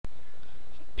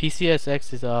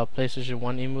PCSX is a PlayStation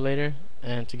 1 emulator,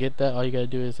 and to get that, all you gotta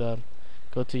do is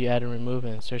go to your add and remove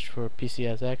and search for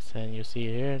PCSX, and you'll see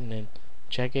it here, and then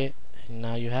check it, and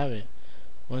now you have it.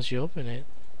 Once you open it,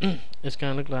 it's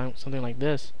gonna look like something like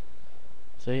this.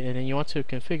 See, and then you want to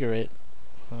configure it.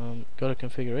 Go to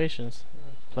configurations,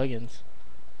 plugins,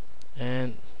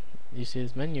 and you see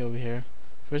this menu over here.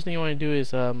 First thing you want to do is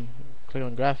click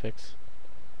on graphics,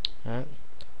 right?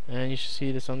 And you should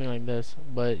see something like this.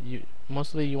 But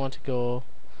mostly you want to go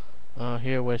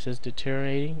here where it says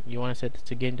deteriorating. You want to set it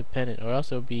to game dependent, or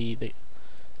else it'll be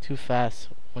too fast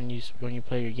when you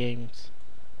play your games,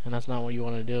 and that's not what you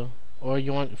want to do. Or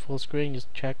you want full screen,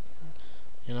 just check,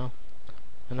 you know,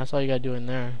 and that's all you gotta do in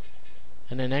there.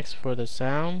 And then next for the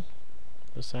sound,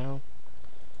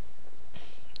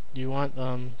 you want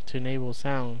to enable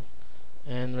sound,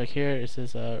 and right here it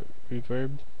says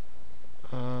reverb.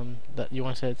 That you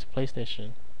want to set it to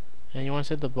PlayStation, and you want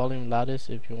to set the volume loudest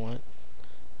if you want,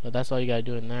 but that's all you gotta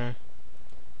do in there.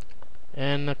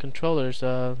 And the controllers,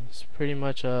 it's pretty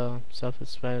much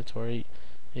self-explanatory.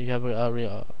 If you have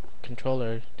a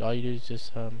controller, all you do is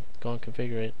just go and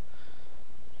configure it.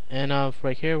 And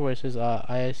right here where it says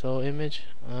ISO image,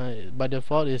 by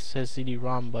default it says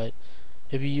CD-ROM, but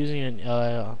if you're using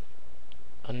an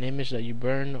image that you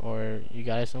burn or you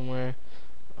got it somewhere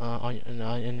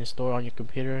in the store on your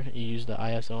computer, you use the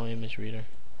ISO image reader,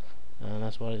 and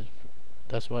that's what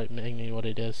mainly what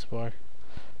it is for.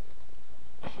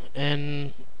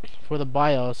 And for the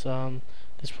BIOS,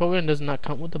 this program does not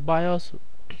come with the BIOS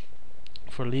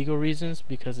for legal reasons,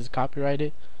 because it's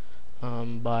copyrighted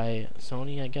by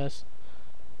Sony, I guess.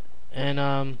 And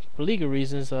for legal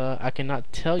reasons, I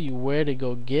cannot tell you where to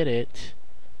go get it.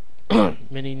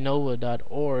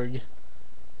 Mininova.org.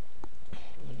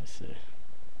 Let me see.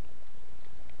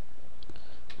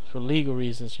 For legal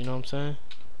reasons, you know what I'm saying?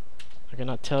 I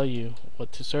cannot tell you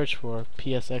what to search for.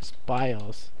 PSX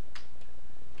BIOS.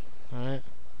 Alright?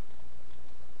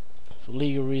 For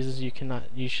legal reasons, you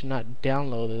should not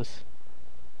download this.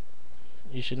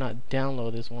 You should not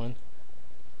download this one.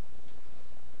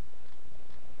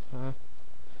 For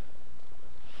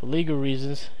legal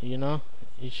reasons, you know,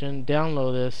 you shouldn't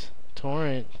download this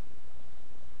torrent.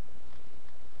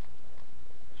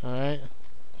 Alright?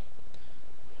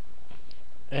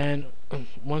 And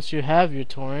once you have your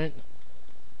torrent,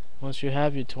 all you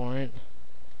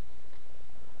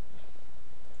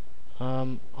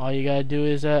gotta do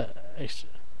is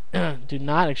do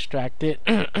not extract it.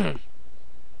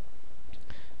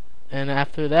 And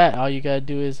after that, all you gotta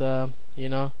do is you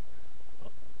know,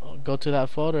 go to that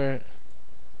folder,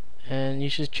 and you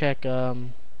should check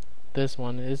this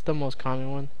one. It's the most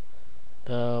common one,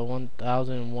 the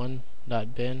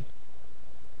 1001.bin,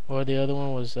 or the other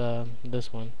one was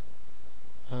this one.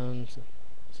 So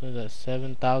that's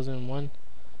 7001.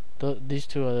 These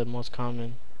two are the most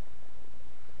common,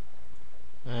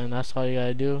 and that's all you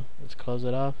gotta do. Let's close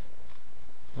it off.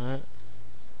 Alright,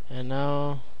 and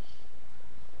now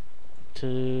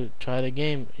to try the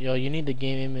game, you need the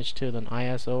game image too, then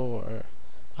ISO or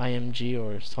IMG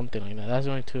or something like that. That's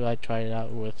the only two I tried it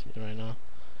out with right now.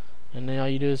 And then all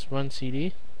you do is run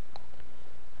CD,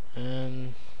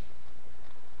 and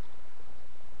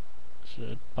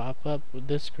should pop up with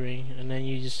this screen, and then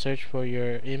you just search for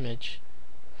your image.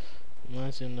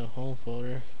 Mine's in the home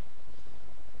folder,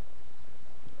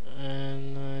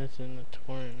 and it's in the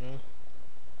torrent now.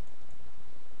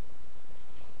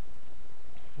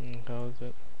 How is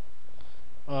it?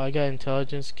 Oh, I got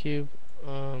intelligence cube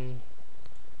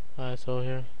ISO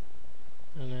here,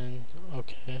 and then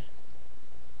okay.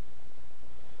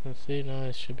 Let's see, now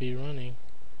it should be running.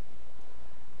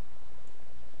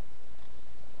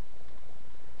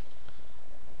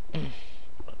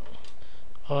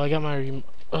 Oh, I got my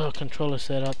controller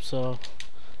set up, so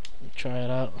try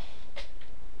it out.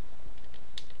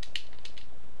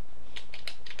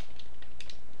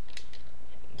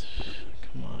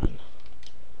 Come on,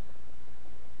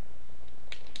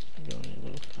 going a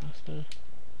little faster.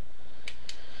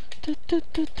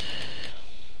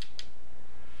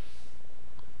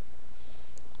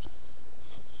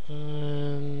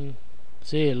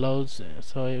 See, it loads,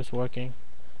 so it was working.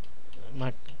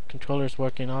 My controller is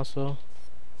working also.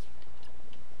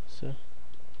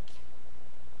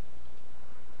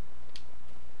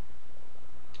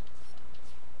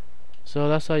 So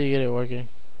that's how you get it working.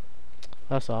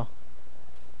 That's all.